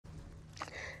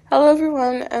Hello,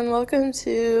 everyone, and welcome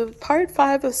to part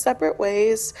 5 of Separate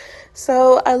Ways.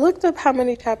 So, I looked up how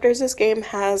many chapters this game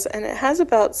has, and it has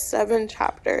about 7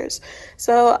 chapters.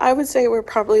 So, I would say we're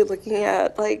probably looking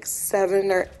at like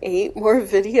 7 or 8 more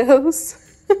videos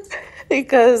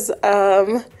because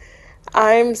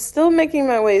I'm still making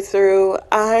my way through.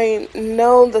 I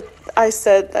know that I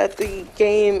said that the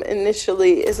game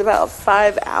initially is about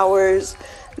 5 hours,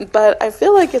 but I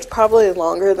feel like it's probably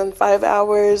longer than 5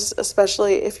 hours,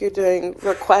 especially if you're doing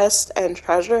request and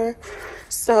treasure.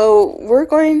 So we're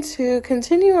going to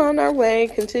continue on our way,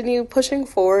 continue pushing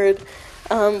forward.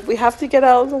 We have to get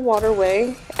out of the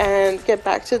waterway and get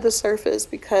back to the surface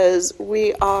because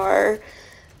we are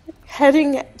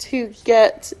heading to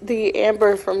get the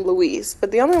amber from Luis.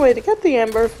 But the only way to get the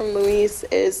amber from Luis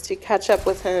is to catch up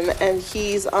with him, and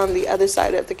he's on the other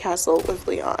side of the castle with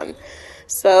Leon.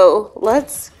 So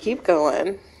let's keep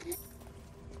going.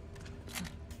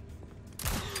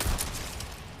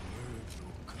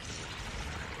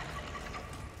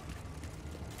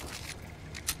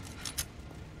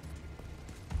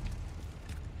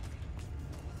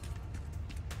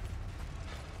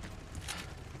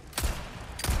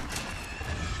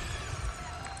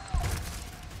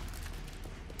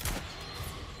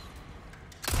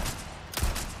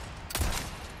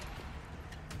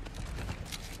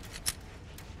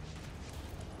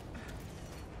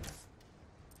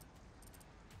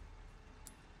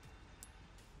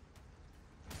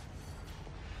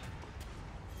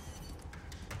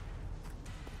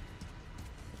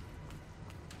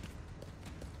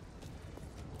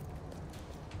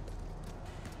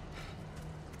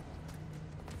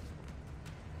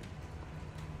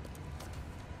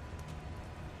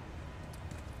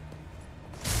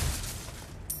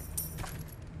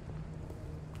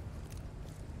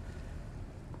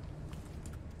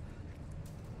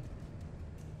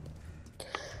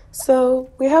 So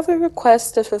we have a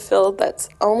request to fulfill that's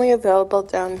only available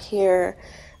down here.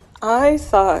 I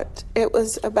thought it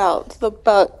was about the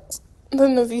bugs, the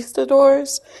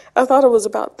Novistadors. I thought it was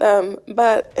about them,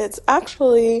 but it's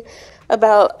actually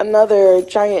about another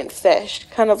giant fish,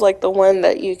 kind of like the one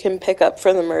that you can pick up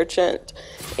for the merchant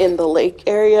in the lake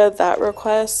area, that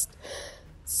request.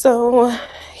 So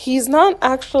he's not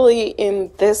actually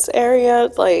in this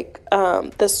area, like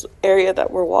this area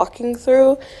that we're walking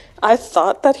through. I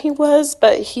thought that he was,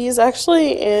 but he's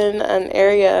actually in an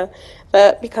area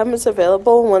that becomes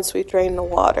available once we drain the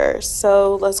water.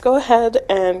 So let's go ahead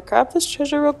and grab this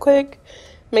treasure real quick,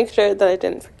 make sure that I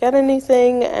didn't forget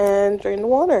anything, and drain the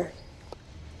water.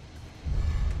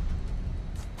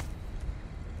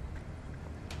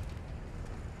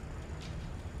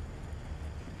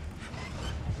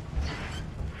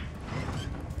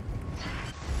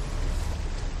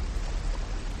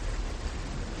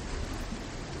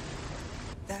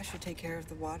 That should take care of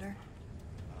the water,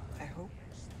 I hope.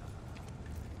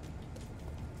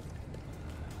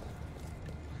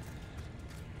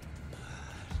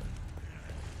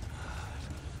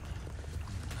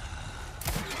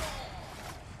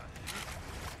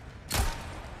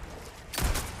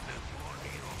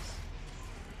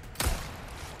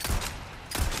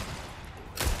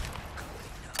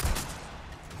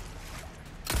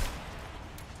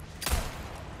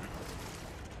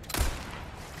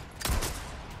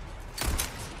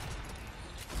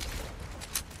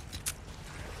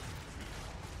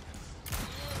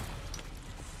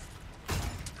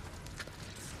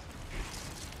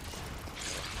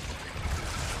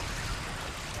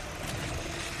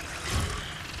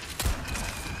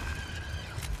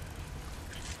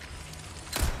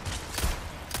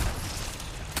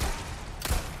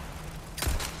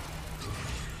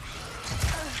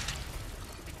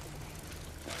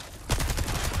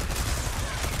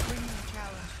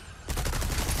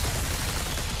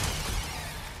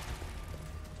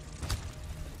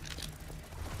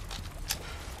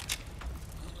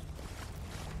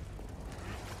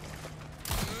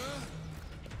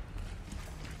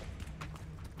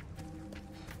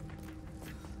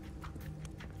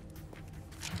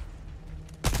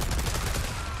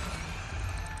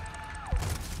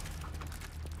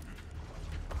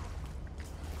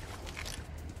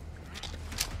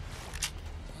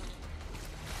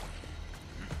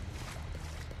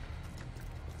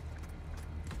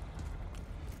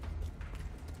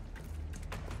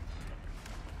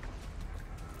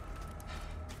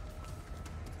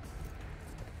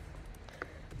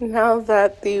 Now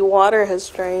that the water has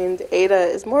drained, Ada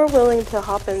is more willing to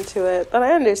hop into it, but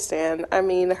I understand. I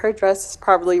mean, her dress is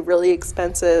probably really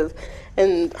expensive,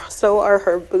 and so are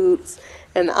her boots.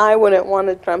 And I wouldn't want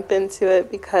to jump into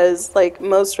it because, like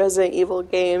most Resident Evil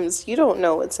games, you don't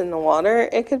know what's in the water.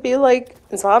 It could be like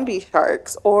zombie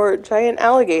sharks or giant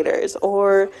alligators,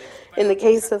 or in the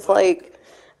case of like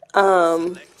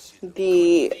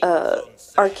the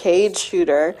arcade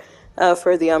shooter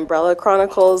for the Umbrella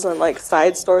Chronicles and like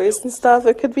side stories and stuff,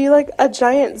 it could be like a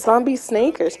giant zombie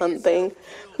snake or something.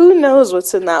 Who knows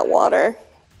what's in that water?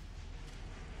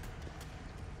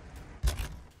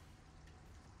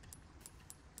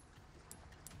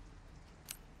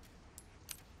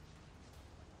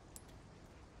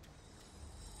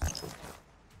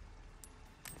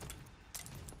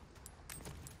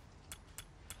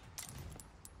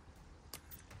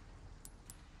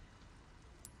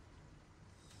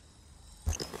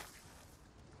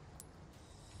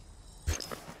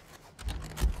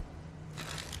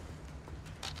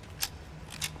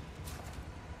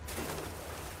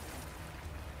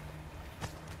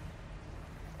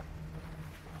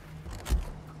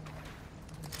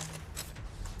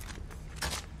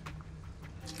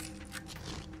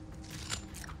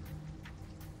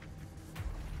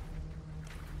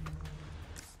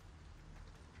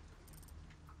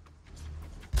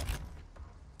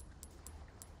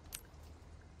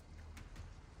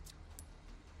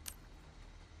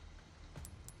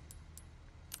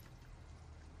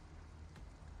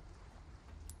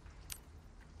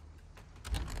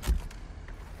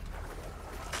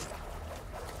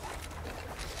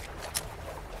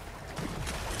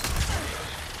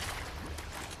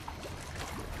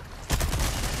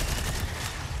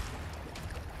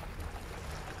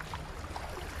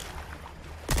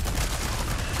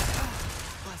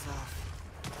 Buzz off.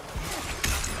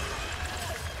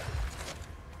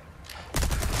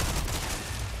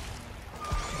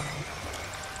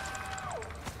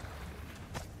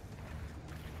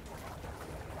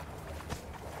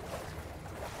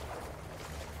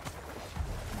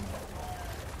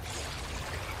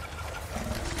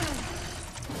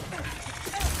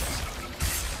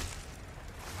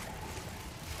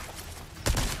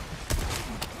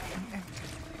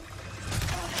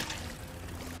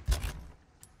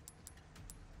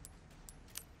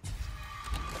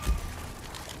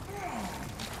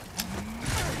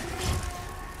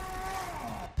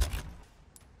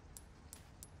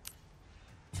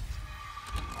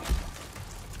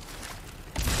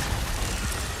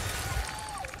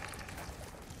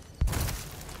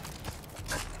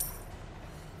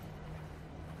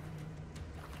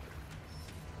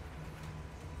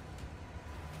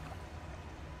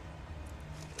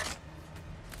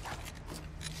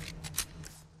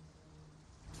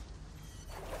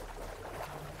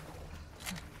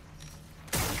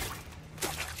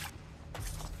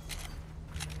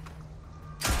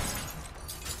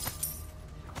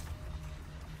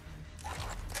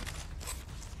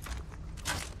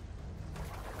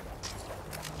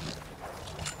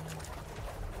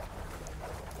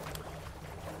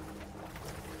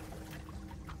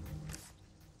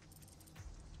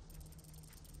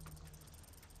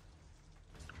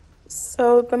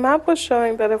 So the map was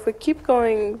showing that if we keep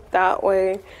going that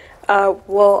way,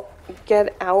 we'll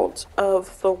get out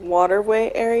of the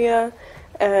waterway area,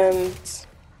 and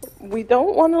we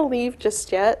don't want to leave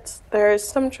just yet. There's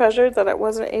some treasure that I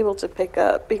wasn't able to pick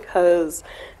up because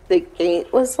the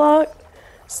gate was locked.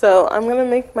 So I'm gonna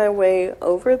make my way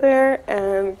over there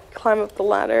and climb up the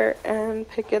ladder and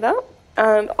pick it up.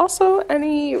 And also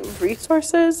any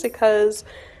resources because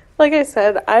like I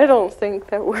said, I don't think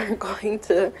that we're going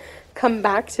to come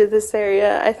back to this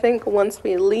area. I think once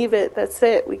we leave it, that's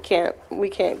it. We can't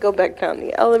go back down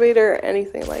the elevator or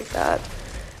anything like that.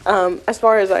 As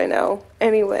far as I know.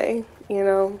 Anyway,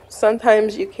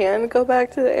 sometimes you can go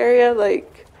back to the area,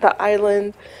 like the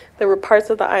island. There were parts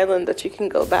of the island that you can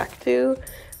go back to,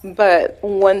 but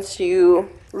once you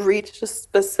reached a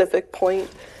specific point,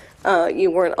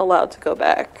 you weren't allowed to go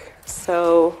back.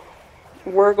 So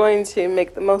we're going to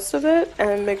make the most of it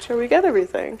and make sure we get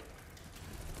everything.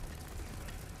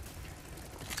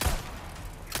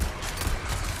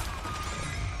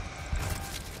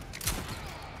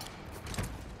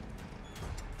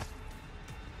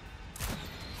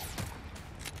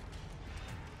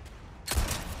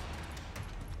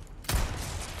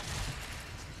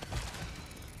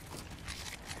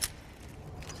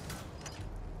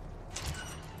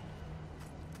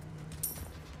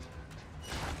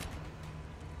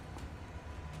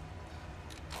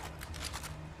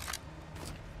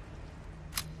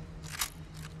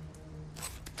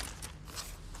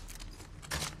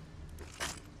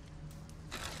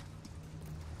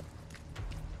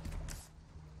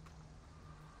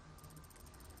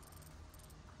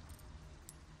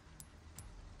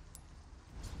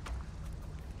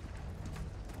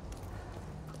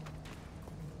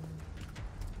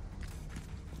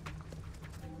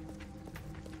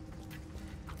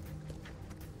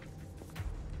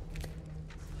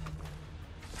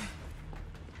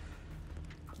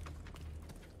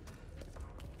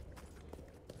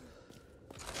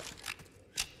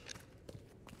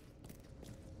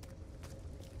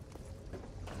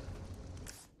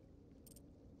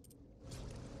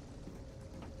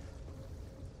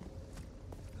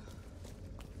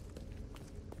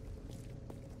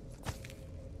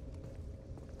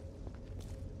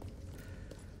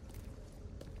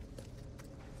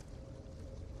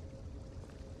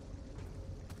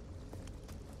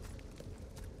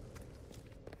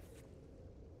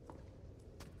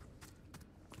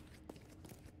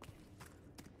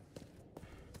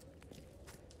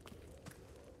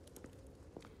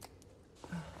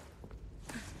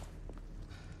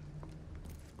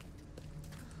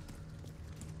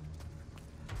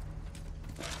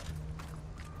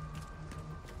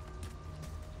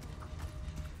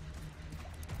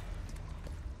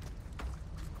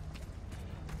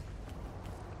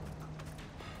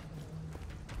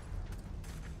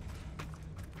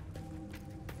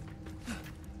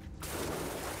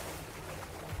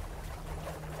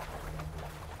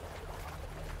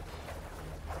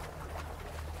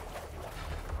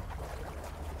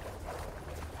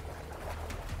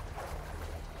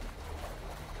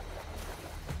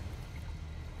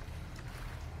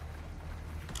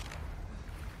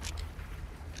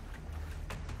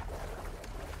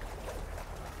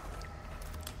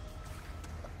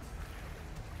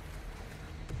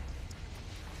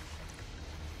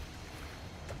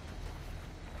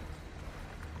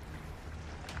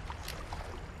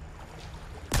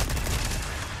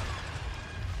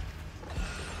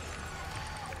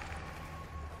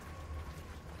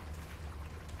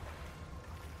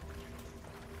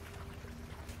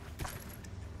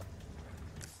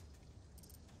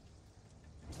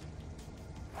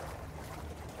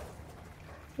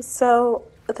 So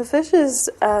the fish is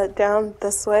down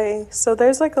this way. So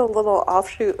there's like a little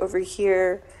offshoot over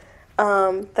here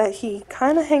that he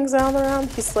kind of hangs out around.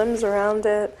 He swims around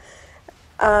it.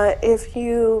 If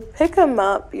you pick him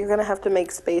up, you're gonna have to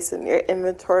make space in your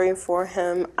inventory for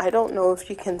him. I don't know if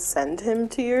you can send him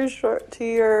to your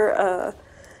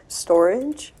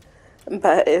storage,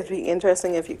 but it'd be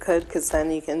interesting if you could, because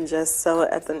then you can just sell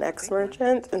it at the next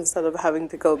merchant instead of having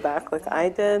to go back like I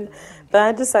did. But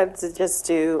I decided to just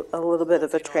do a little bit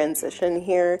of a transition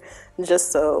here,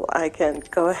 just so I can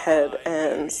go ahead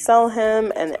and sell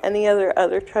him and any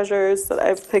other treasures that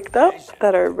I've picked up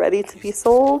that are ready to be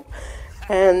sold,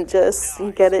 and just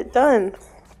get it done.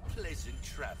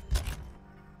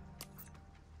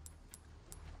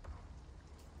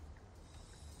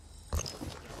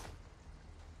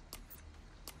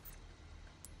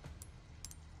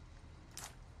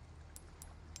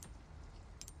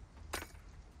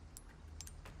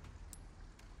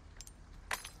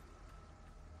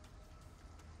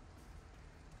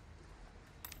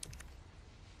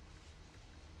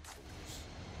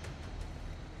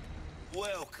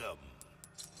 Welcome.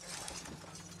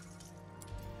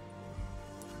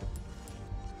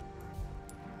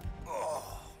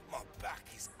 Oh, my back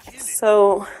is killing.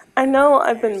 So I know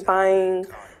I've been buying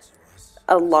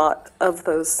a lot of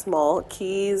those small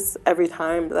keys every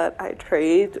time that I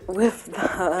trade with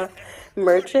the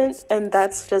merchant, and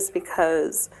that's just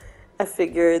because I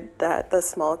figured that the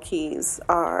small keys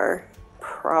are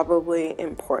probably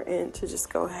important to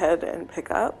just go ahead and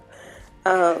pick up.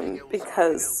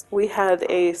 Because we had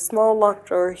a small locked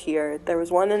drawer here. There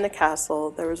was one in the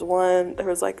castle. There was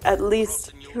like at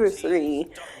least two or three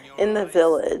in the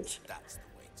village.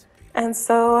 And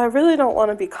so I really don't want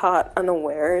to be caught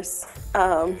unawares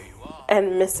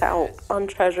and miss out on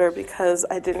treasure because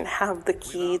I didn't have the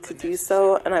key to do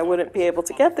so, and I wouldn't be able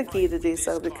to get the key to do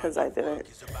so because I didn't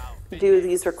do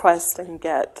these requests and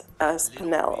get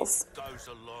spinels. Goes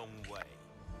a long way.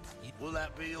 Will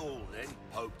that be all then?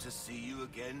 Hope to see you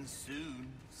again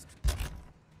soon.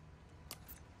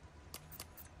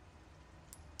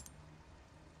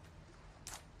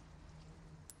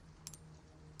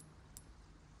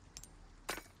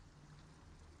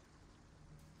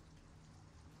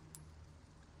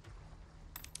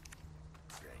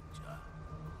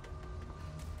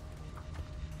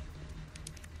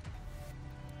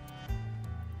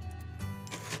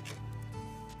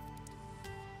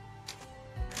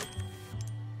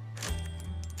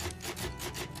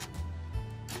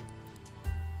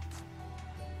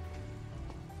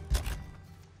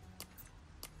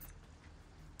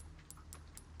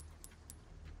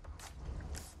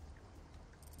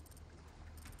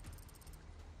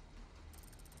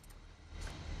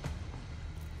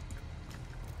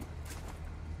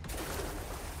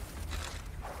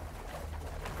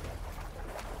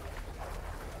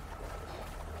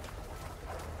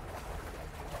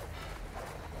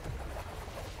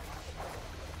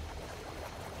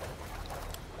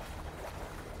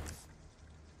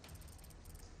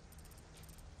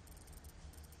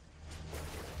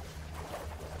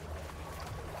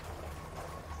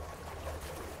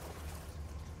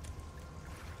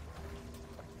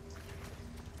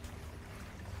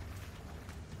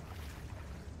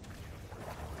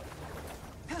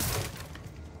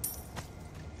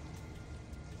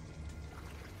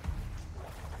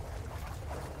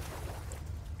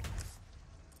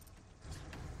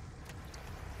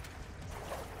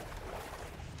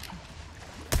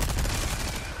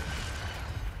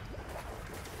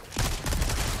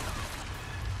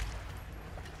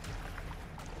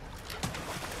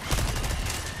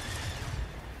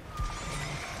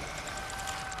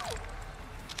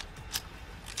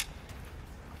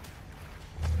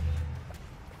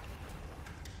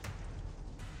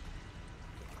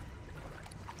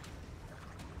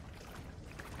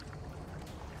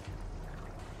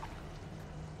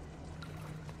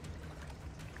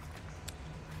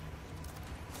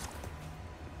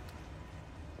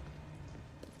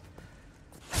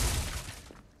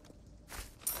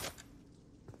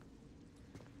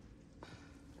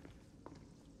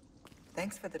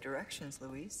 Thanks for the directions,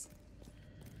 Louise.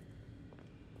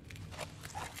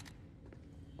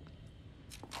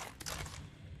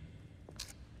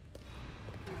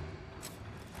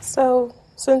 So,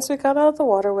 since we got out of the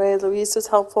waterway, Louise is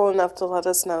helpful enough to let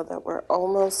us know that we're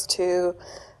almost to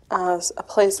a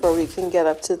place where we can get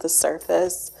up to the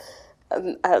surface.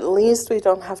 And at least we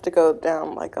don't have to go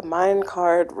down like a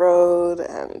minecart road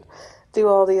and do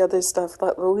all the other stuff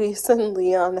that Louise and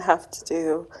Leon have to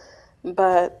do.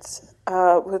 But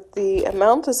with the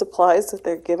amount of supplies that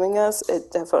they're giving us,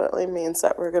 it definitely means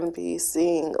that we're going to be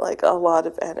seeing like a lot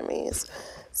of enemies.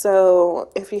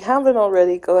 So if you haven't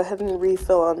already, go ahead and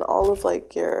refill on all of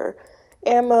like your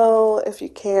ammo if you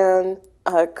can.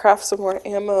 Craft some more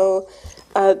ammo.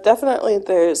 Definitely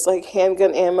there's like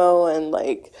handgun ammo and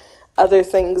like other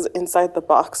things inside the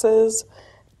boxes.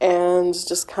 And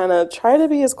just kind of try to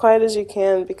be as quiet as you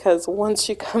can, because once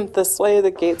you come this way,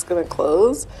 the gate's going to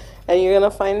close and you're going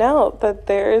to find out that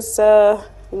there's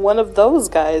one of those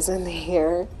guys in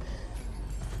here.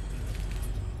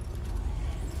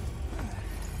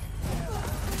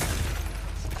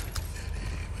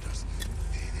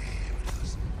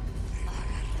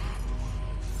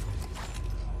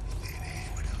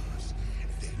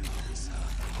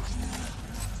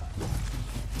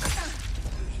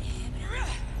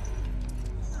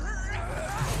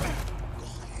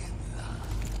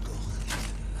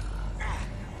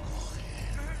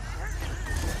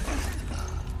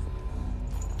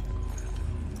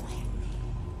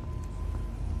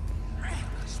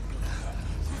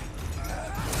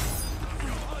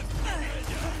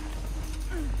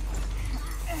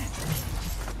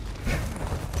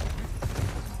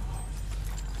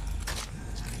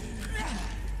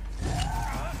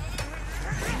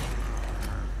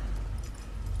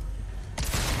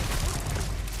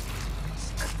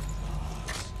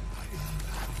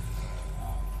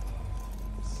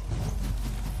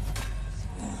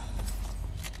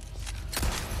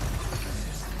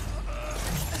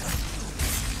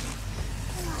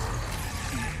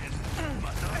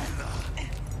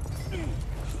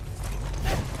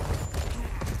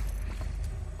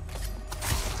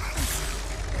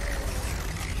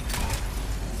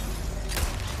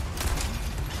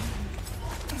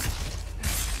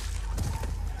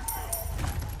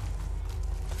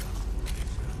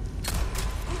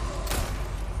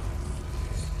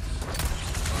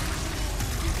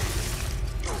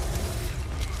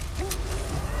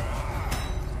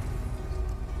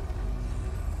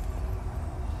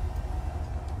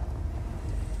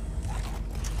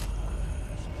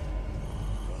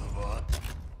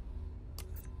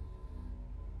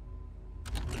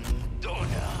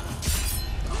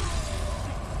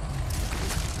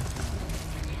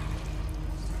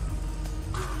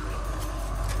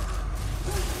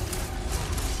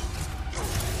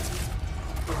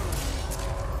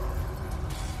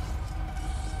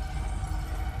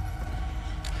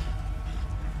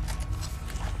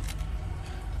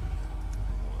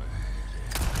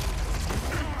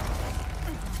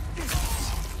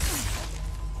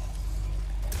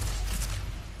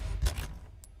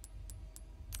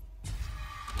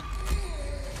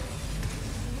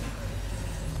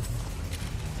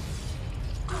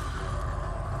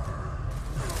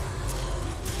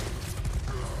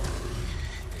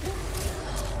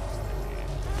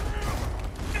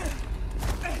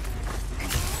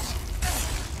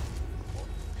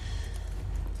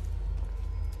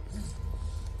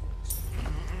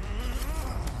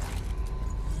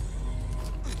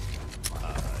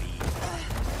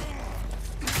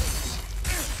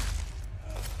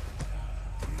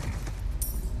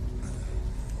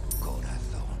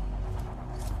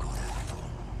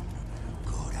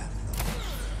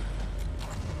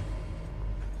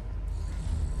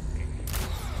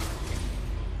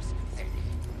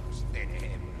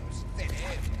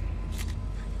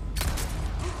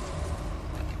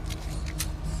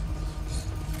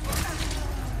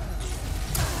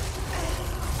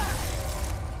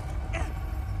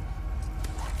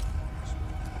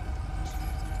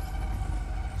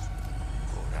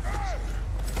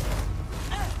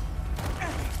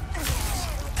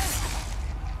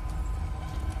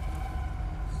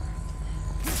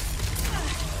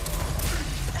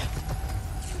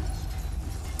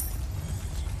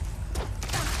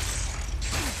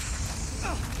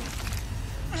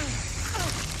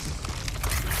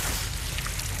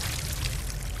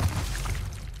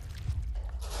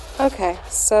 Okay,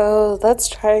 so let's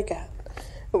try again.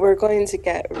 We're going to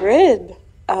get rid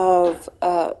of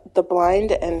the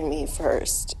blind enemy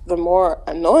first, the more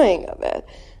annoying of it.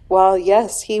 While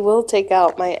yes, he will take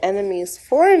out my enemies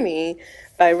for me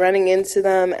by running into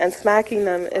them and smacking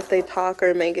them if they talk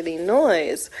or make any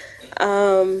noise,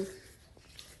 I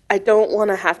don't want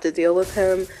to have to deal with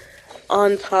him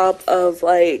on top of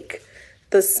like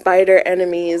the spider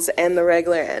enemies and the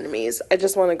regular enemies. I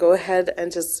just want to go ahead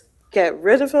and just get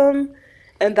rid of him,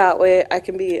 and that way I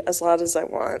can be as loud as I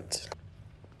want.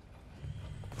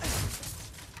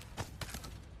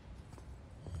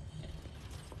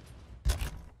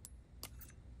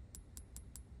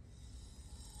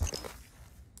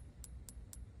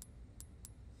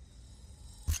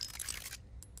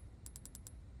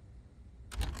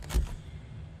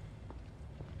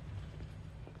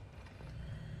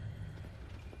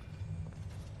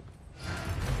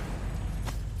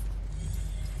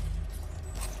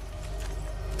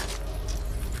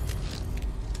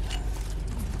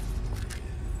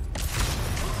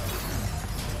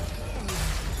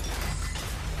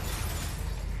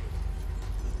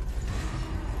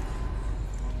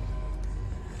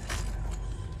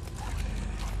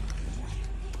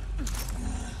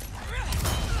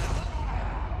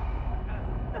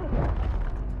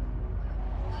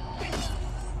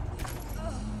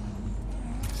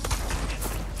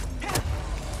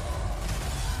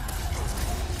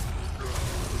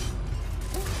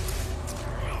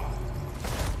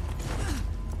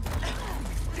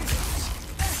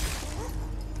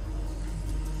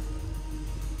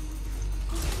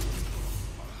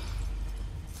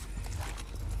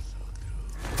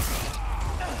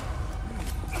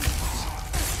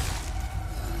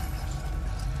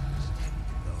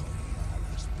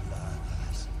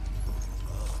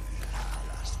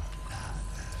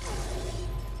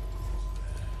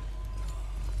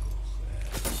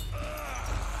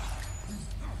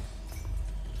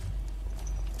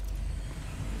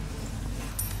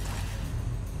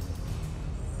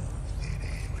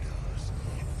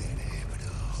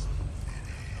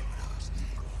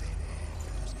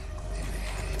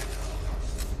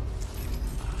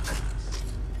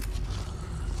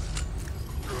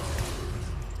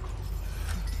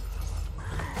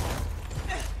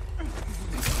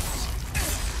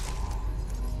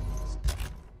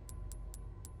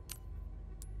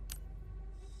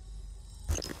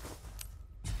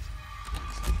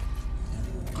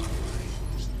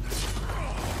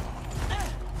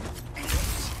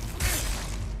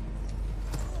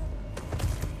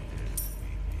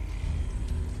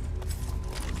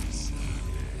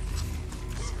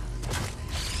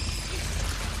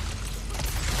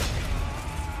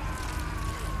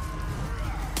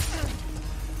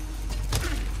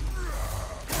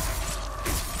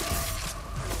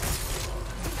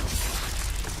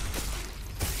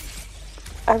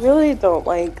 I really don't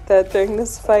like that during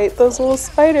this fight, those little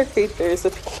spider creatures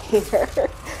appear.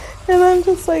 And I'm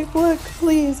just like, look,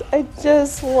 please, I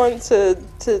just want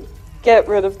to get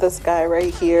rid of this guy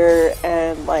right here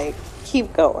and like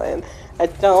keep going. I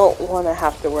don't want to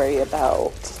have to worry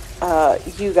about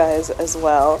you guys as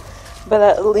well. But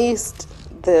at least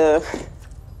the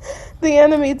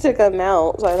enemy took him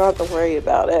out, so I don't have to worry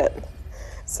about it.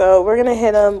 So we're gonna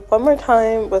hit him one more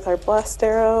time with our blast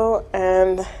arrow,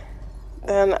 and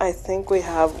then I think we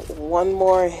have one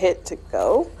more hit to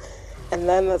go, and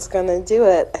then that's gonna do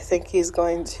it. I think he's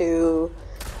going to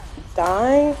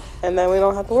die, and then we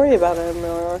don't have to worry about it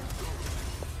anymore.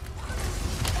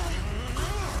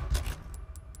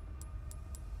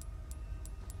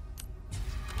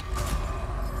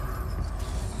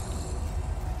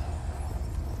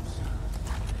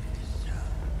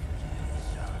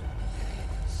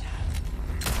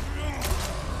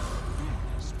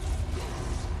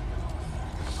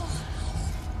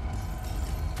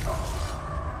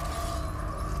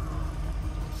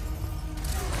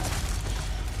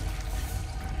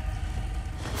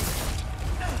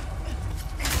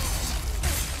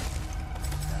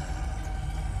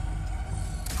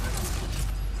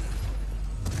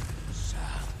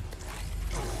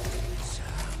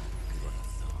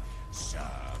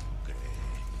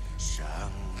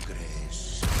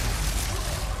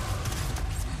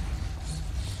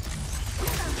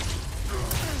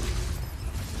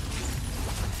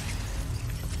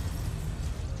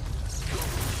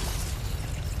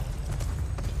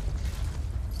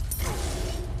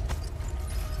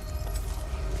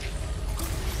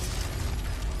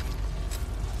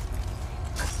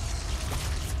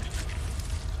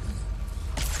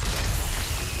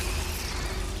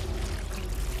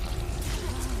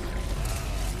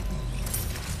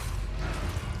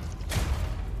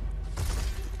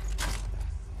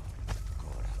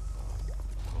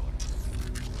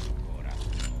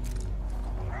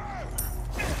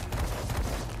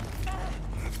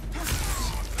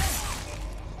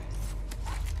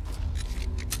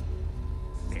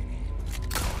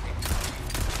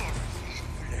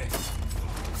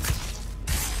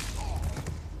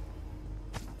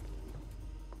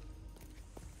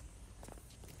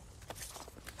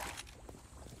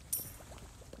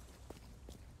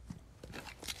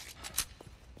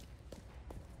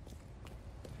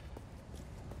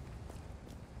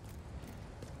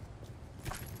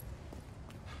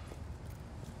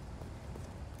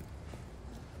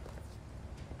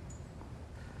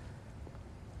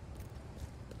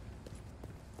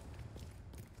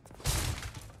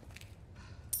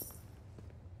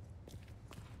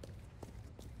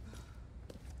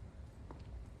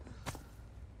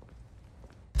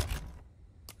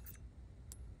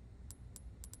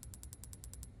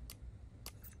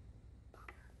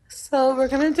 So we're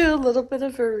gonna do a little bit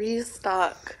of a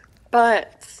restock,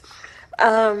 but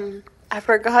I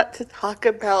forgot to talk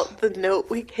about the note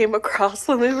we came across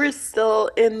when we were still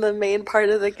in the main part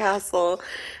of the castle.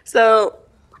 So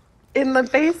in the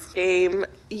base game,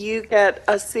 you get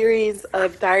a series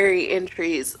of diary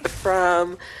entries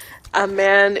from a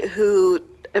man who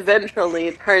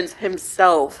eventually turns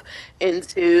himself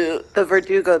into the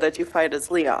Verdugo that you fight as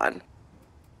Leon.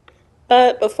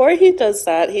 But before he does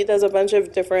that, he does a bunch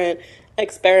of different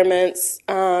experiments,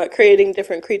 creating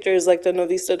different creatures like the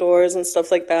Novistadors and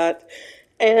stuff like that,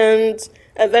 and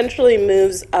eventually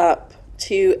moves up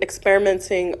to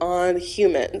experimenting on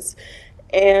humans,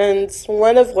 and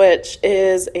one of which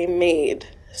is a maid.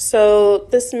 So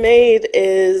this maid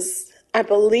is, I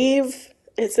believe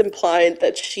it's implied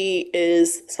that she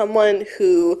is someone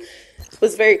who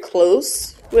was very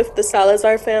close with the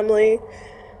Salazar family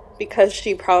because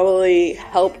she probably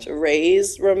helped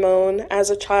raise Ramon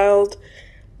as a child.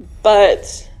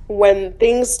 But when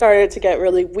things started to get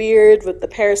really weird with the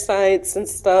parasites and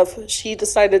stuff, she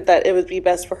decided that it would be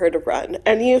best for her to run.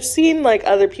 And you've seen like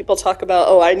other people talk about,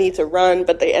 oh, I need to run,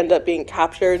 but they end up being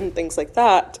captured and things like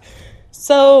that.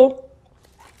 So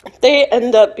they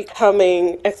end up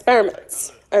becoming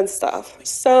experiments and stuff.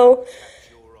 So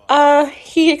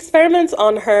he experiments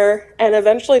on her and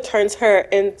eventually turns her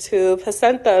into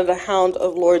Placenta, the Hound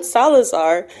of Lord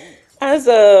Salazar, as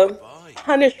a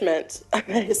punishment,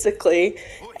 basically.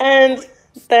 And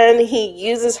then he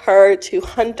uses her to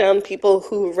hunt down people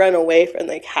who run away from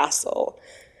the castle.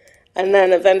 And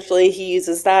then eventually he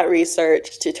uses that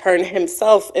research to turn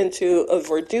himself into a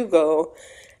Verdugo,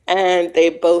 and they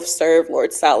both serve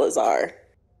Lord Salazar.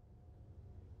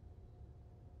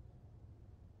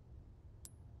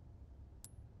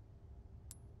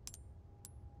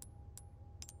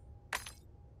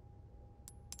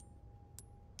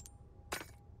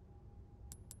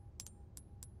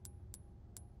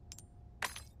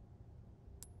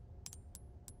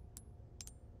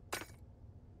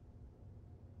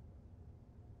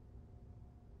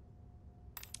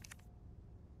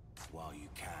 while you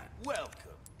can. Welcome.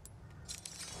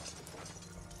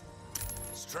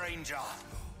 Stranger.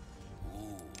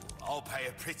 Ooh, I'll pay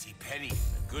a pretty penny.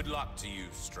 Good luck to you,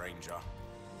 stranger.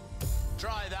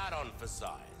 Try that on for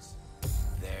size.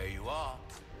 There you are,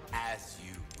 as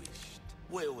you wished.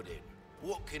 Well then,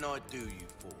 what can I do you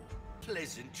for?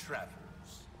 Pleasant travels.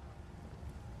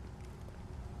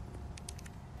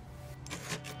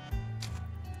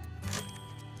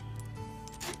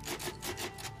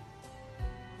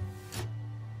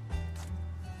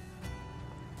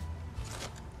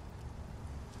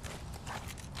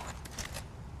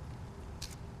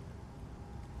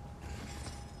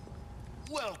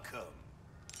 Welcome.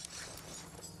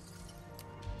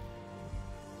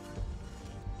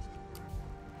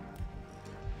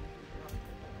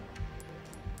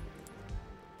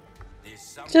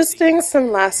 Just doing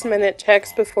some last minute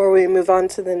checks before we move on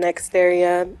to the next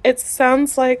area. It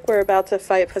sounds like we're about to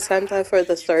fight Placenta for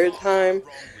the third time.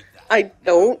 I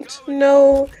don't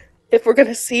know if we're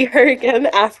gonna see her again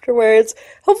afterwards.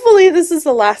 Hopefully this is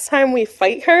the last time we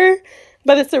fight her,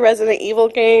 but it's a Resident Evil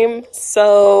game,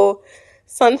 so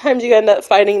sometimes you end up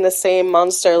fighting the same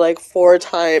monster like 4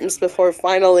 times before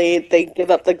finally they give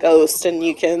up the ghost and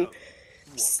you can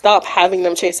stop having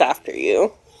them chase after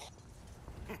you.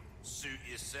 Suit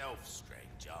yourself,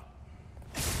 stranger.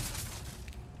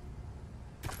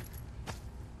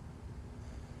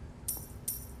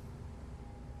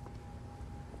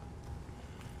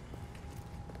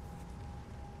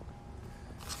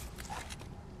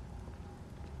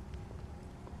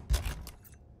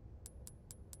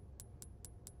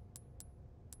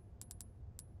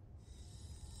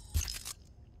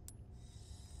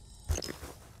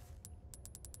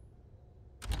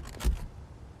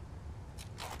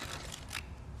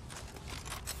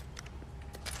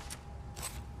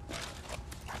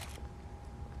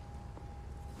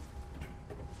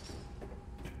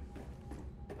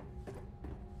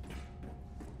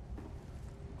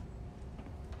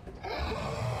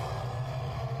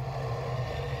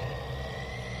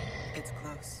 It's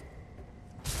close.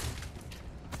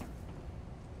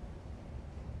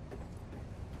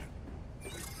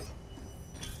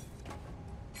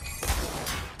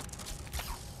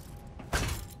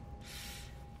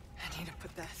 I need to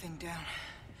put that thing down.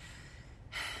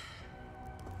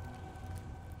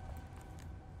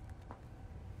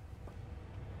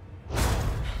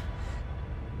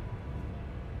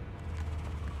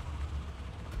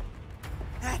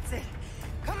 That's it.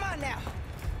 Come on now.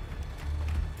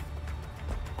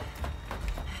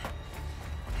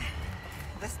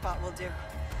 This spot will do.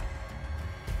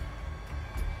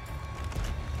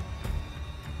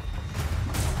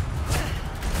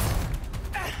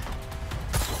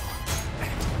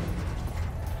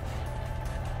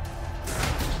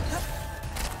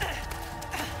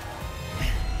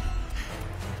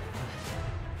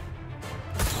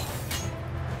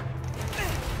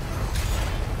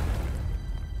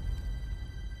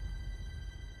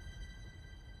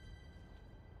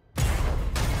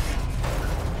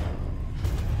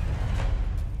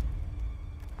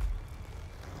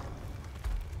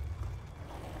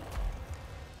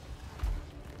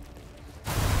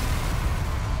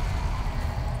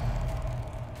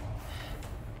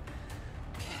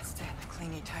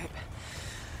 Clingy type.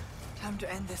 Time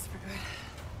to end this for good.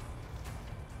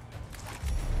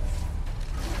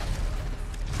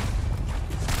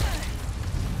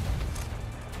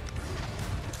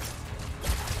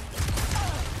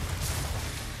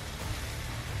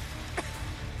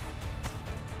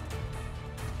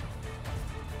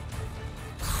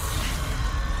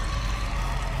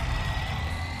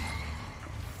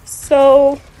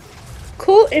 So,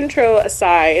 cool intro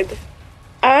aside,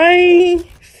 I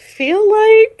feel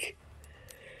like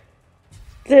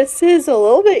this is a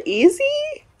little bit easy.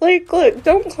 Like, look,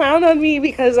 don't clown on me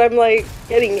because I'm like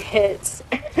getting hit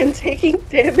and taking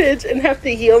damage and have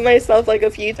to heal myself like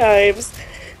a few times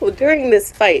during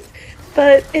this fight.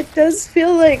 But it does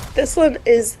feel like this one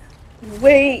is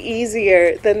way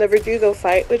easier than the Verdugo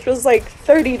fight, which was like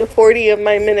 30 to 40 of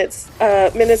my minutes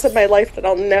of my life that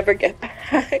I'll never get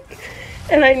back.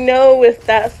 And I know with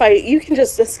that fight, you can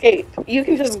just escape. You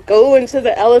can just go into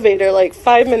the elevator like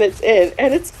 5 minutes in,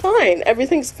 and it's fine.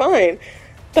 Everything's fine.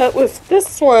 But with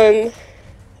this one,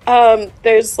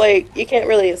 there's like, you can't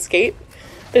really escape.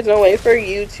 There's no way for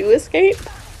you to escape.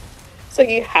 So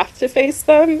you have to face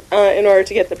them in order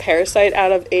to get the parasite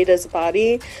out of Ada's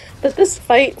body. But this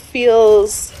fight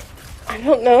feels, I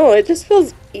don't know, it just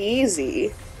feels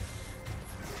easy.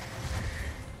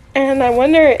 And I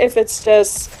wonder if it's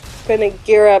just gonna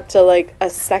gear up to like a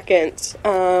second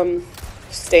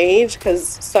stage, because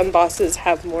some bosses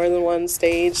have more than one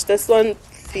stage. This one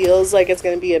feels like it's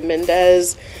going to be a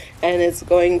Mendez, and it's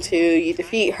going to, you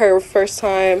defeat her first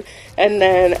time, and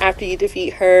then after you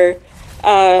defeat her,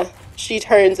 she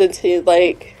turns into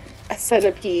like a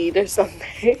centipede or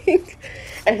something.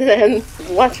 And then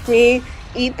watch me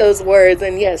eat those words,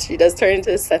 and yes, she does turn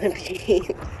into a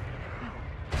centipede.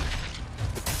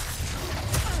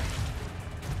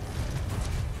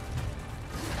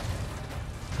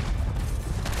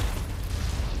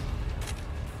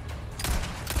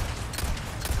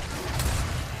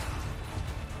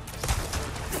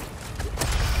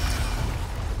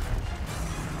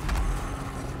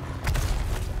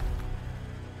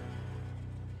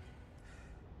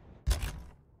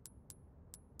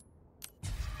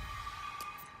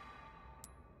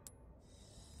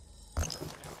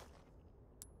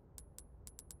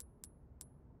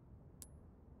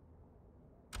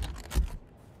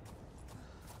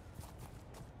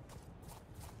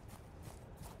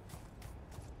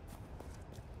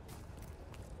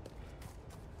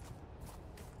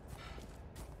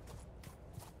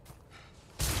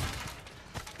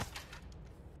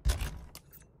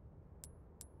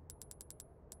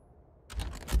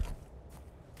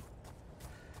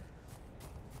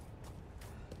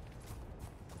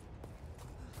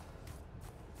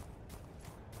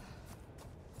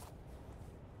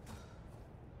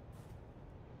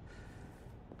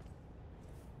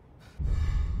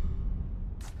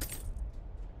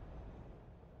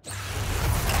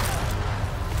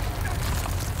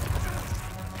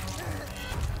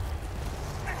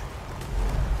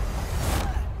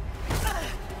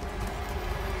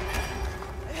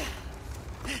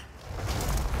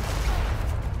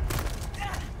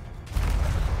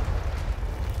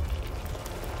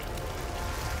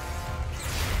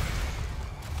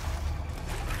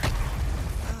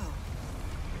 Oh,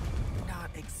 not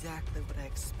exactly what I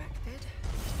expected.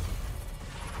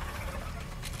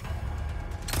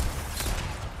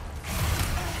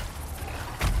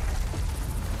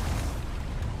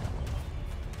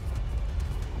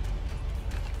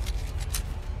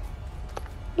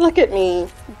 Look at me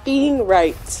being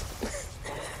right.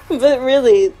 But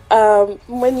really,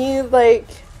 when you like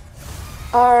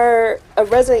are a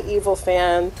Resident Evil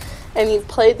fan and you've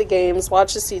played the games,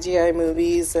 watched the CGI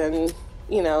movies, and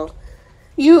you know,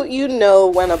 you know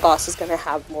when a boss is gonna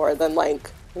have more than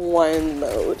like one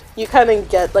mode. You kind of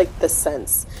get like the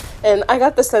sense. And I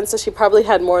got the sense that she probably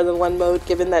had more than one mode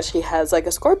given that she has like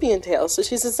a scorpion tail. So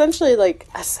she's essentially like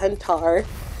a centaur.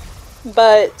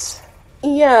 But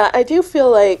yeah, I do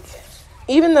feel like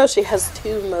even though she has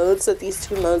two modes, that these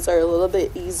two modes are a little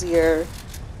bit easier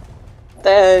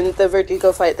than the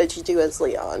Verdugo fight that you do as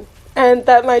Leon. And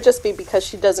that might just be because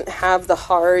she doesn't have the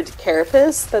hard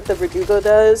carapace that the Verdugo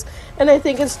does. And I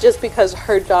think it's just because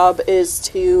her job is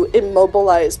to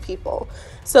immobilize people.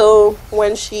 So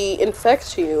when she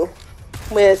infects you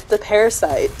with the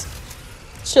parasite,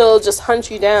 she'll just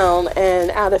hunt you down, and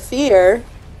out of fear,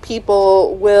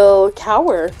 people will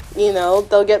cower. You know,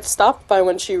 they'll get stopped by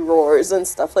when she roars and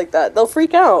stuff like that. They'll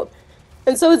freak out.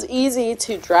 And so it's easy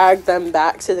to drag them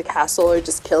back to the castle or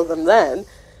just kill them then.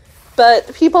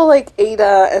 But people like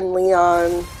Ada and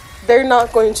Leon, they're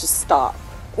not going to stop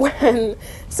when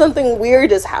something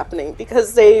weird is happening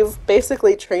because they've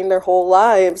basically trained their whole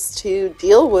lives to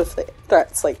deal with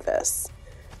threats like this.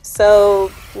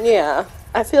 So, yeah,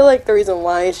 I feel like the reason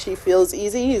why she feels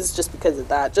easy is just because of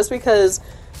that. Just because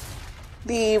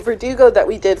the Verdugo that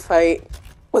we did fight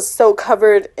was so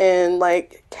covered in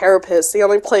like carapace, the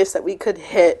only place that we could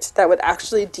hit that would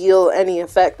actually deal any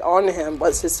effect on him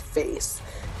was his face.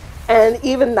 And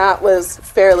even that was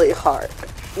fairly hard.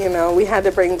 You know, we had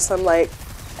to bring some like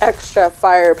extra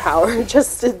firepower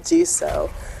just to do so.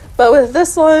 But with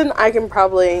this one, I can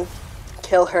probably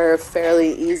kill her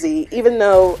fairly easy, even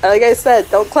though, like I said,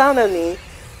 don't clown on me,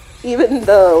 even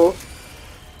though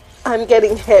I'm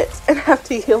getting hit and have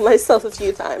to heal myself a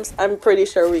few times. I'm pretty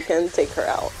sure we can take her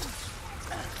out.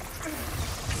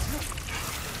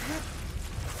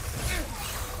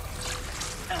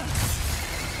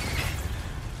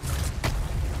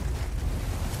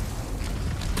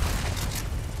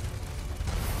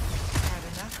 Had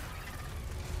enough?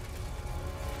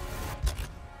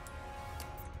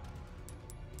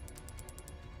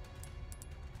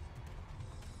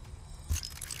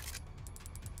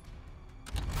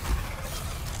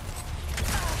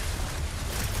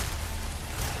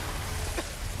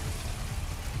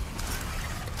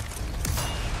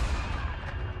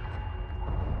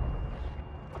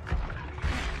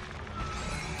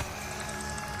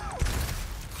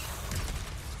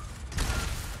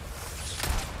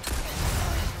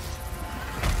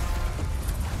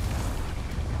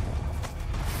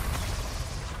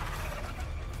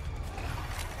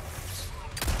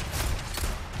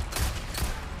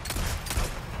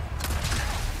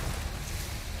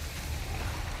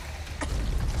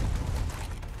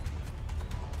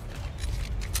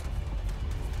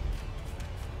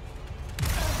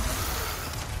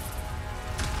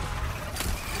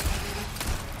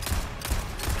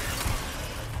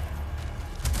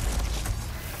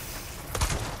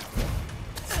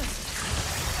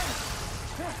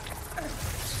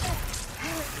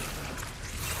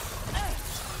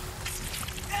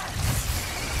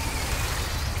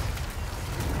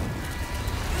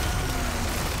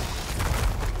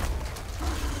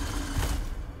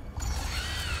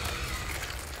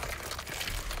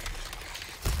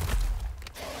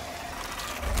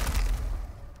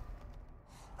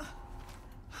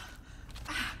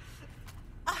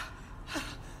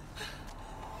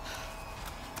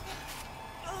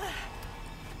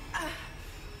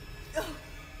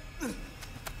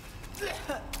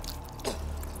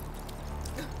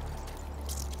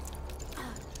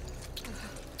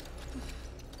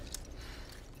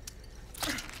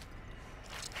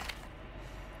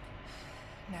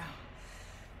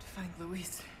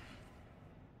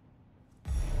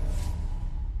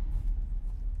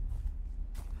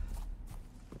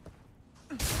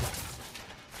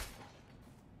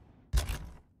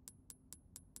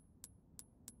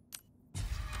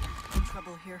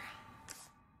 trouble here.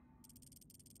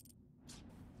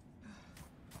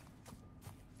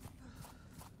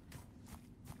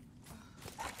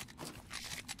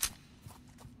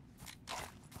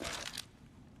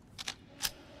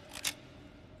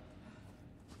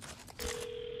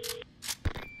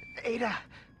 Ada!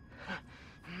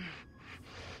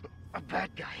 A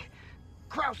bad guy.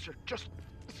 Krauser just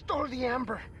stole the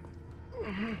amber.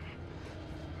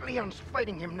 Leon's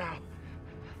fighting him now.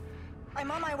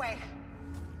 I'm on my way.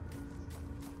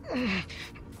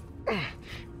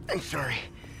 I'm sorry.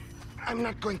 I'm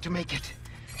not going to make it.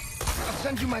 I'll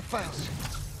send you my files.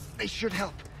 They should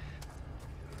help.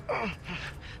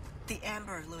 The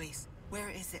amber, Luis. Where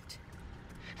is it?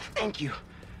 Thank you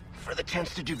for the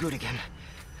chance to do good again.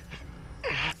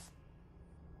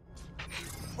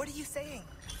 What are you saying?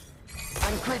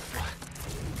 I'm grateful.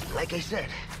 Like I said,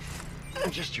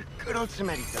 I'm just your good old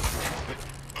Samaritan.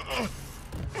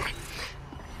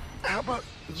 How about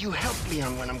you help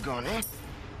Leon when I'm gone, eh?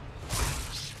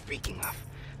 Speaking of...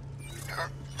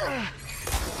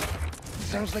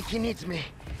 sounds like he needs me.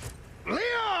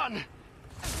 Leon!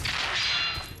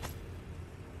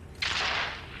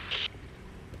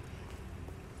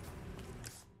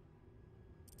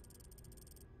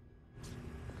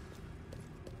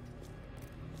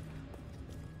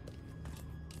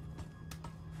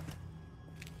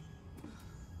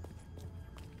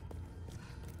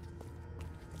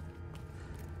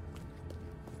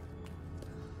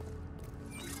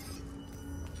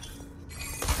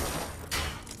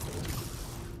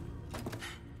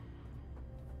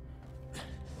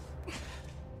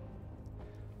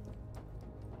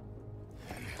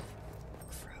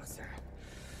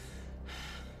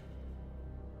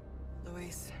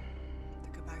 Luis,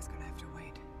 the goodbye's gonna have to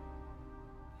wait.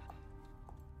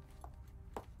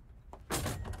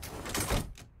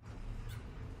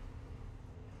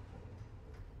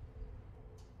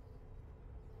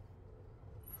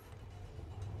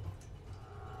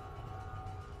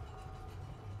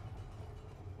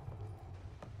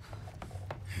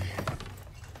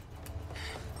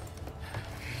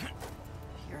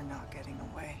 You're not getting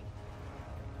away.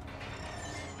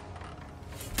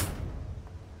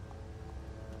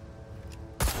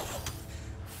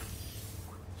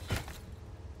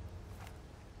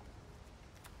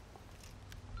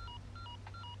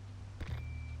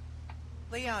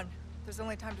 Leon, there's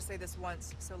only time to say this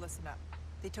once, so listen up.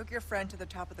 They took your friend to the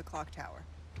top of the clock tower.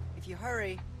 If you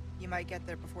hurry, you might get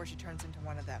there before she turns into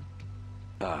one of them.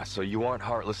 So you aren't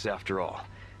heartless after all.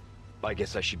 I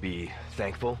guess I should be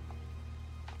thankful?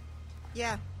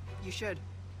 Yeah, you should.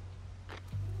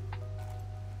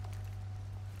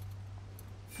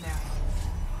 Now,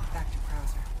 back to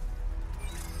Krauser.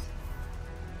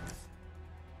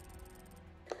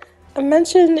 I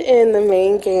mentioned in the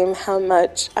main game how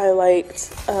much I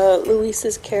liked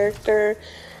Luis's character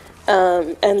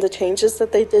and the changes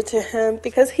that they did to him,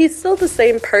 because he's still the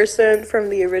same person from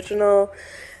the original.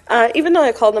 Even though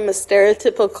I called him a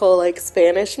stereotypical like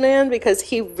Spanish man, because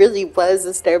he really was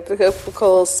a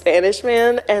stereotypical Spanish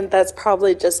man, and that's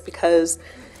probably just because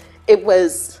it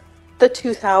was the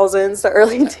 2000s, the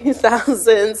early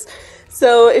 2000s.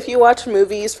 So if you watch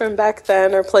movies from back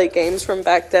then or play games from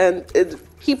back then,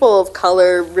 people of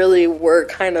color really were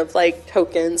kind of like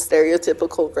token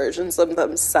stereotypical versions of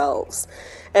themselves.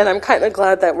 And I'm kind of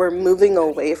glad that we're moving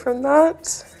away from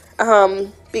that,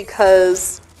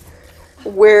 because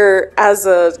we're, as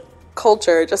a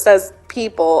culture, just as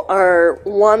people, are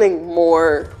wanting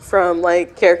more from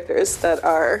like characters that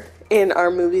are in our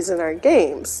movies and our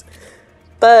games.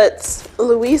 But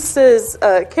Luis's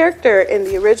character in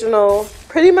the original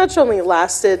pretty much only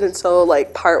lasted until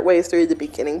like partway through the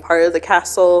beginning part of the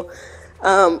castle.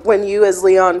 When you as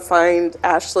Leon find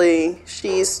Ashley,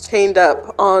 she's chained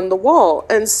up on the wall.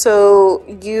 And so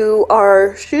you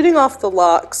are shooting off the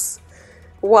locks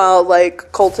while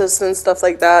like cultists and stuff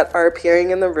like that are appearing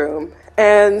in the room.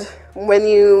 And when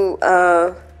you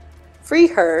free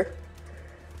her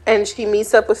and she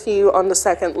meets up with you on the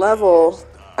second level,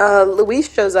 Luis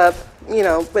shows up, you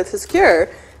know, with his cure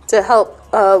to help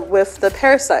with the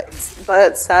parasites.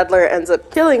 But Sadler ends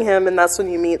up killing him, and that's when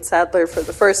you meet Sadler for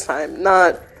the first time,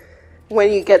 not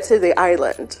when you get to the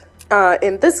island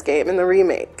in this game, in the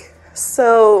remake.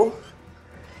 So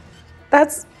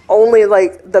that's only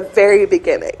like the very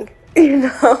beginning, you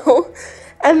know?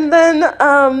 And then,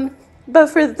 but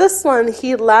for this one,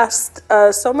 he lasts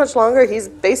so much longer. He's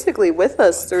basically with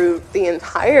us through the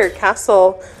entire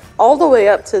castle, all the way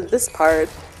up to this part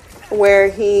where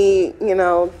he, you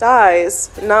know, dies,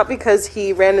 not because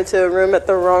he ran into a room at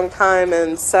the wrong time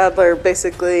and Sadler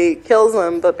basically kills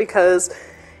him, but because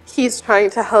he's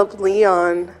trying to help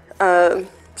Leon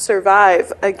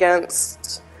survive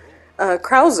against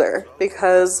Krauser,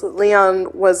 because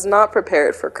Leon was not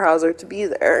prepared for Krauser to be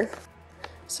there.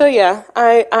 So yeah,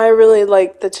 I really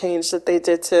like the change that they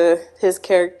did to his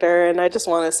character, and I just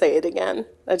want to say it again.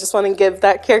 I just want to give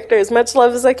that character as much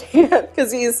love as I can,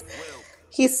 because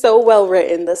he's so well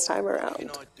written this time around.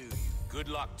 Good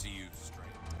luck to you, Stranger.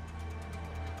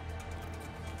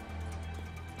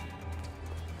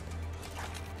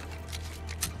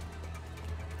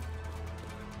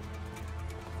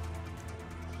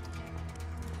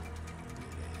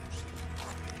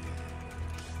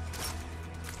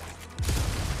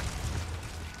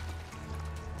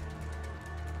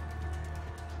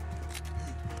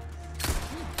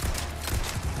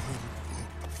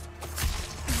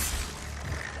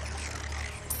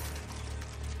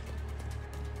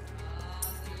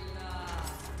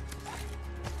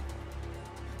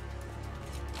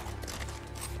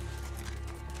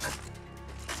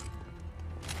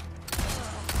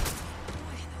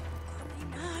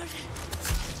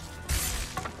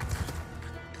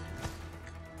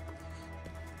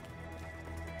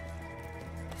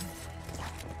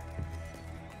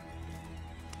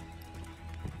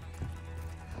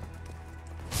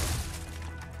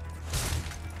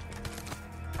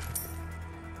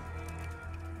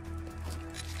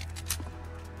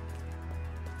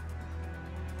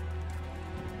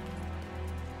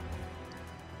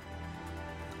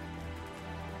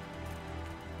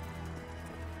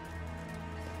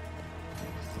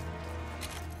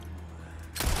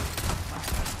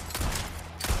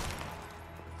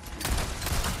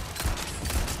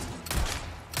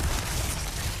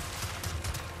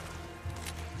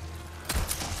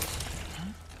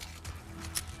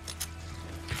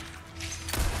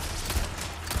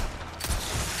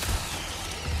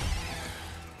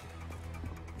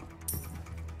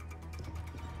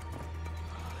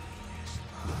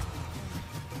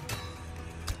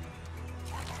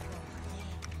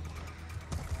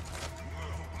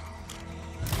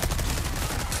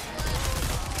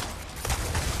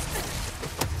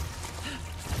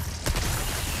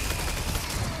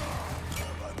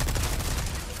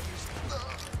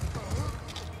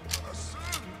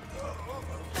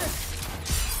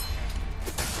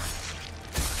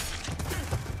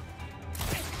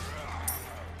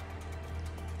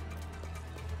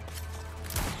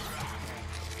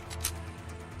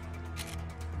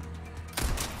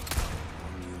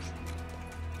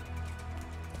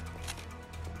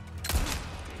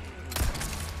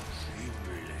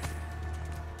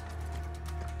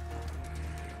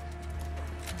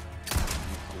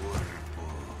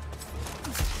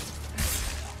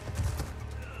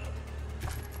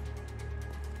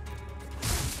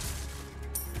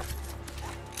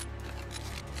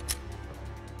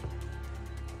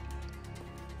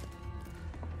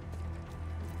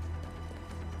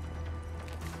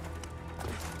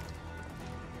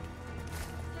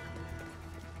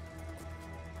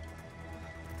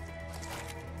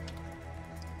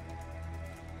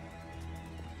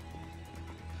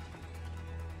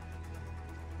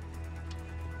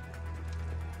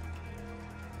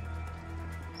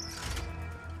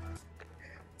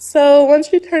 So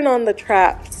once you turn on the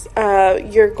traps,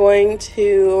 you're going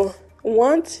to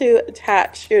want to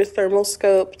attach your thermal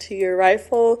scope to your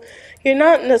rifle. You're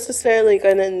not necessarily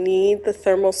going to need the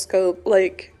thermal scope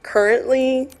like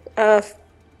currently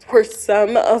for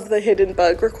some of the hidden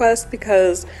bug requests,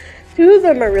 because two of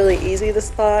them are really easy to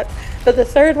spot, but the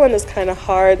third one is kind of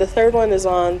hard. The third one is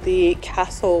on the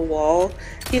castle wall.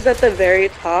 He's at the very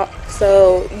top,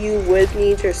 so you would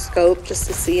need your scope just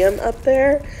to see him up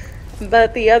there.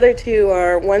 But the other two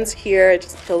are, one's here, I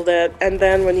just killed it, and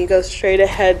then when you go straight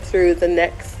ahead through the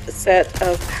next set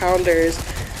of pounders,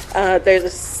 there's a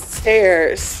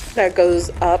stairs that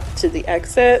goes up to the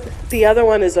exit. The other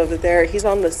one is over there. He's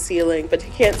on the ceiling, but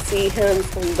you can't see him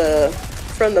from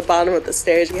the bottom of the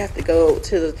stairs. You have to go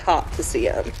to the top to see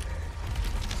him.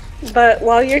 But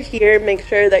while you're here, make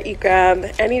sure that you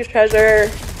grab any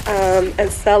treasure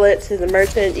and sell it to the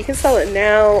merchant. You can sell it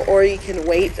now, or you can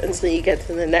wait until you get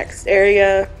to the next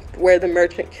area where the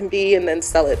merchant can be and then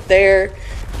sell it there.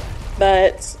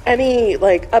 But any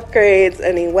like upgrades,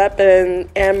 any weapon,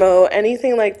 ammo,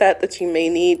 anything like that that you may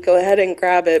need, go ahead and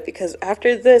grab it, because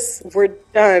after this, we're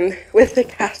done with the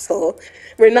castle.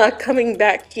 We're not coming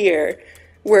back here.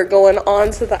 We're going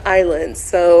on to the island.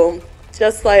 So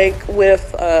just like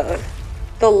with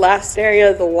the last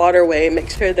area, the waterway, make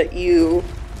sure that you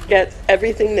get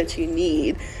everything that you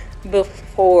need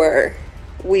before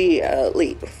we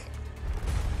leave.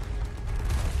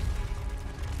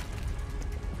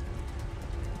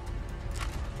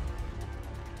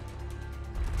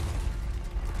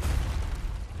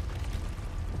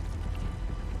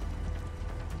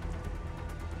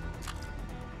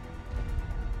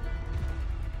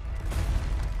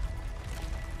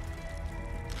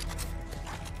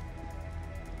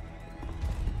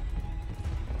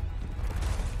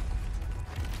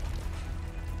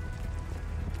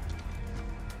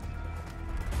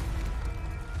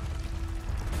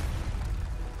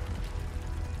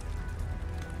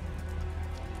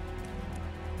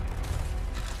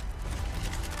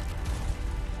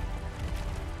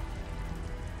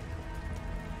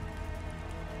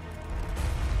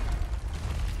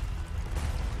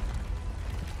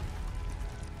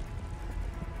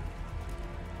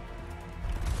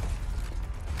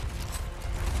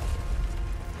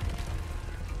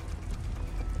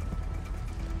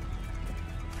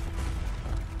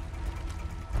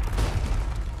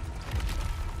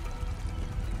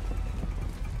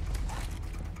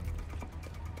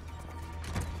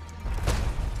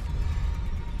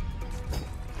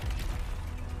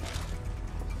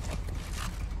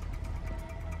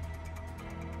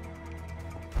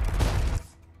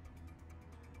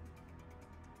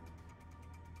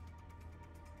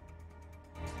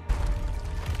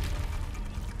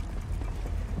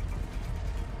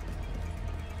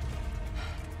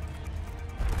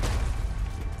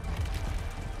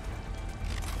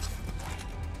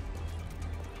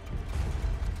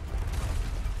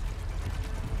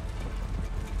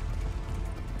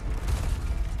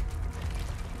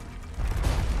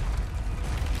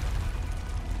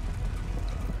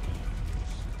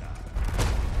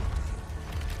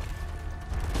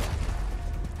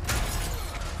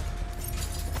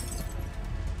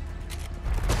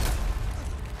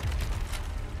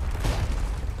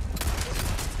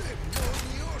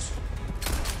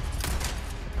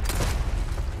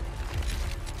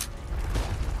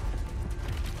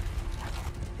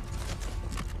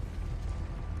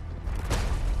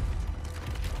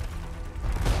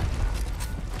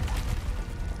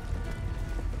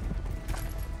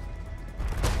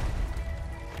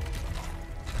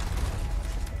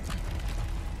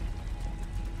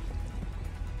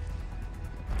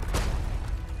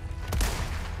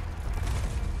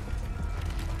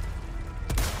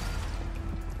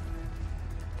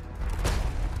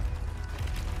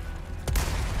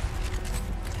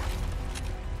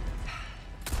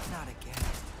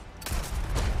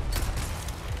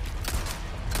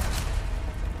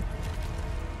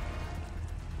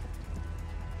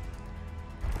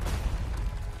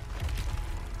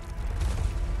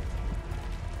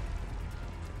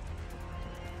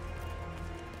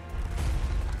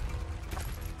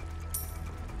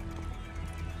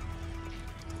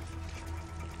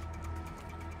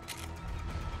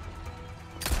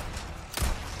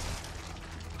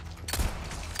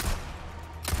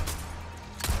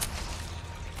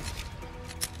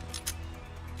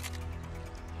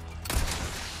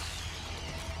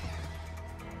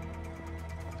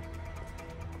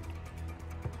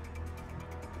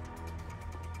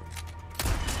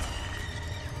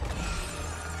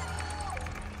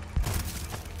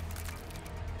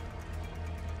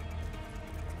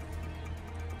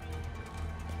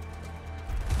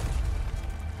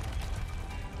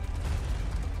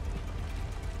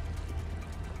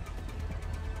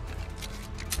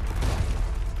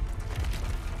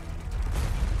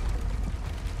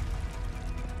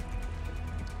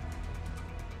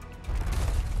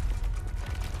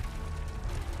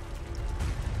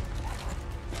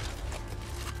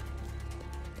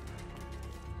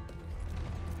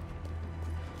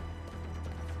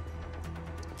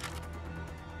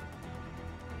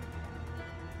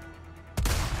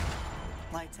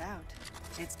 Lights out.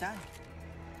 It's done.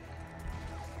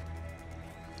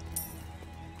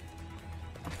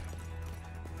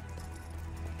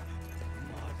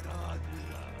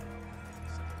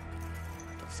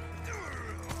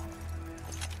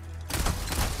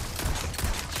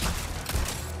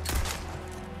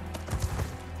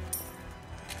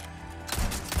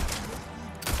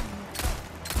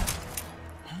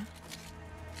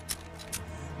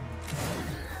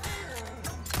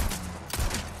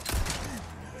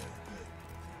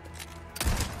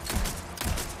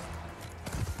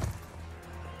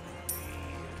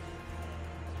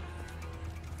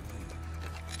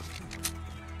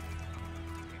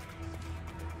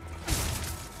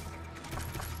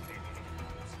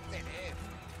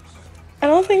 I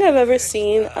don't think I've ever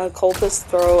seen a cultist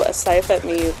throw a scythe at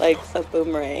me like a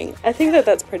boomerang. I think that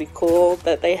that's pretty cool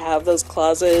that they have those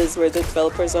clauses where the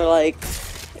developers are like,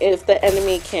 if the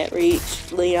enemy can't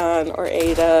reach Leon or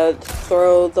Ada,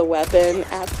 throw the weapon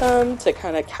at them to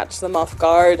kind of catch them off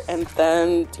guard and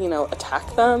then, you know,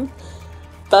 attack them.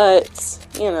 But,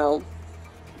 you know,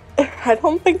 I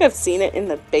don't think I've seen it in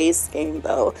the base game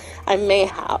though. I may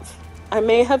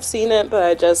have seen it, but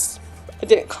I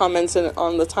didn't comment on it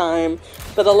on the time.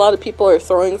 But a lot of people are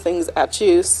throwing things at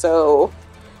you, so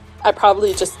I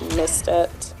probably just missed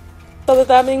it. But with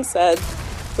that being said,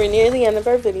 we're near the end of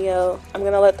our video. I'm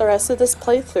gonna let the rest of this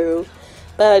play through.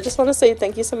 But I just want to say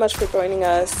thank you so much for joining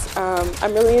us.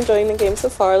 I'm really enjoying the game so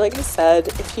far, like I said.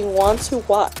 If you want to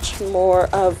watch more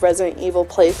of Resident Evil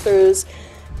playthroughs,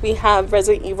 we have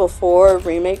Resident Evil 4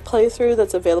 remake playthrough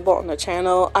that's available on the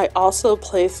channel. I also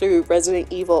play through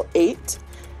Resident Evil 8.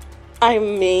 I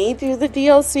may do the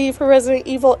DLC for Resident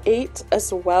Evil 8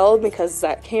 as well because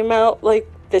that came out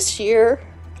like this year,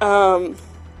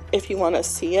 if you want to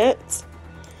see it.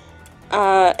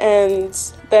 And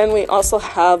then we also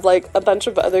have like a bunch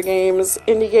of other games,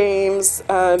 indie games,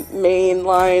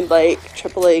 mainline like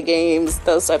AAA games,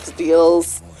 those types of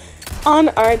deals on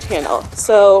our channel.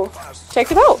 So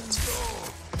check it out.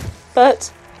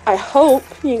 But I hope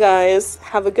you guys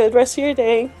have a good rest of your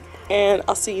day, and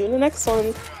I'll see you in the next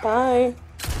one. Bye.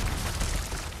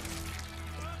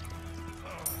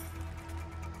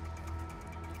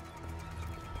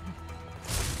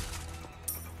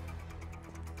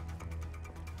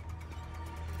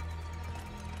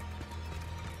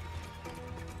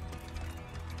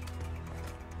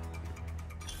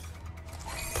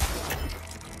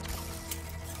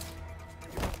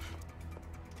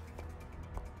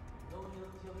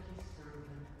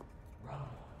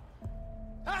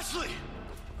 Ashley!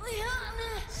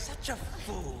 Such a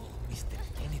fool, Mr.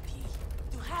 Kennedy,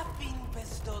 to have been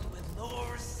bestowed with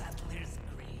Lord Saddler's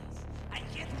grace. I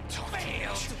yet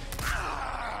failed.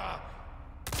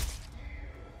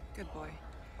 Good boy.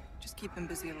 Just keep him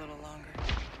busy a little longer.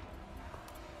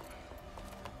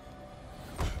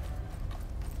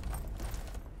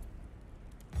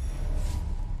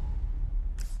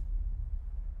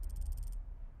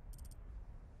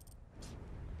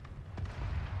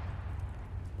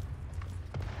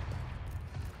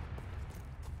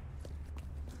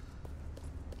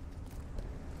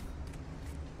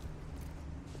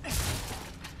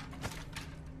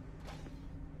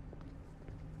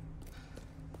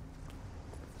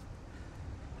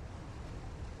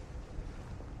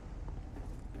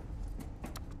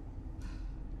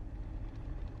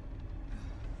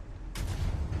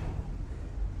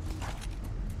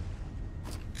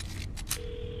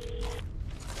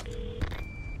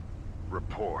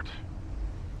 Report.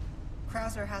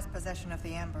 Krauser has possession of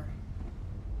the amber.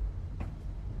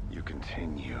 You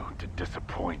continue to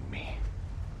disappoint me.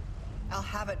 I'll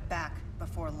have it back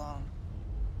before long.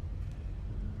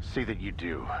 See that you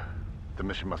do. The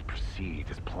mission must proceed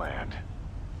as planned.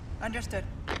 Understood.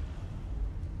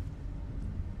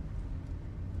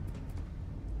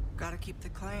 Gotta keep the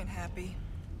client happy.